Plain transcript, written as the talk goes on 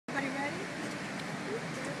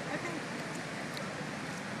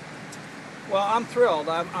Well, I'm thrilled.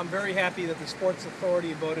 I'm very happy that the Sports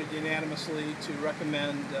Authority voted unanimously to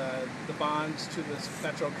recommend the bonds to the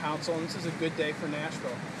Metro Council, and this is a good day for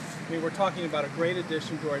Nashville. I mean, we're talking about a great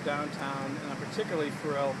addition to our downtown, and I'm particularly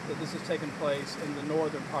thrilled that this has taken place in the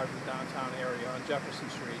northern part of the downtown area on Jefferson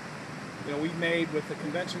Street. You know, we've made with the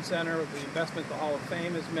Convention Center, with the investment the Hall of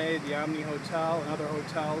Fame has made, the Omni Hotel and other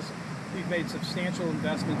hotels, we've made substantial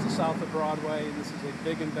investments south of Broadway, and this is a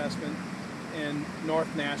big investment in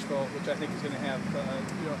North Nashville, which I think is going to have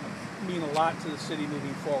mean a lot to the city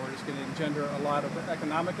moving forward. It's going to engender a lot of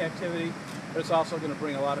economic activity, but it's also going to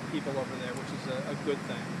bring a lot of people over there, which is a good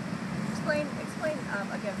thing. Explain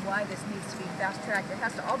again why this needs to be fast-tracked. It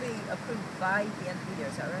has to all be approved by the end of the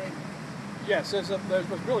year, is that right? Yes, there's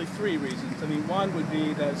really three reasons. I mean, one would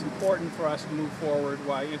be that it's important for us to move forward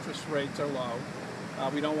while interest rates are low.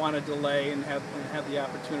 We don't want to delay and have the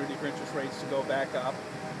opportunity for interest rates to go back up.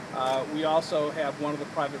 We also have one of the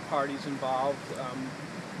private parties involved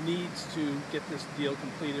needs to get this deal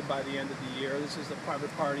completed by the end of the year. This is the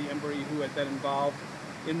private party, Embry, who had been involved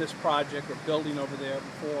in this project or building over there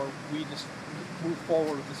before we just moved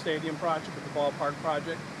forward with the stadium project, with the ballpark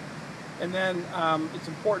project. And then it's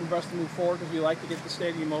important for us to move forward because we like to get the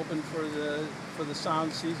stadium open for the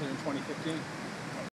Sound season in 2015.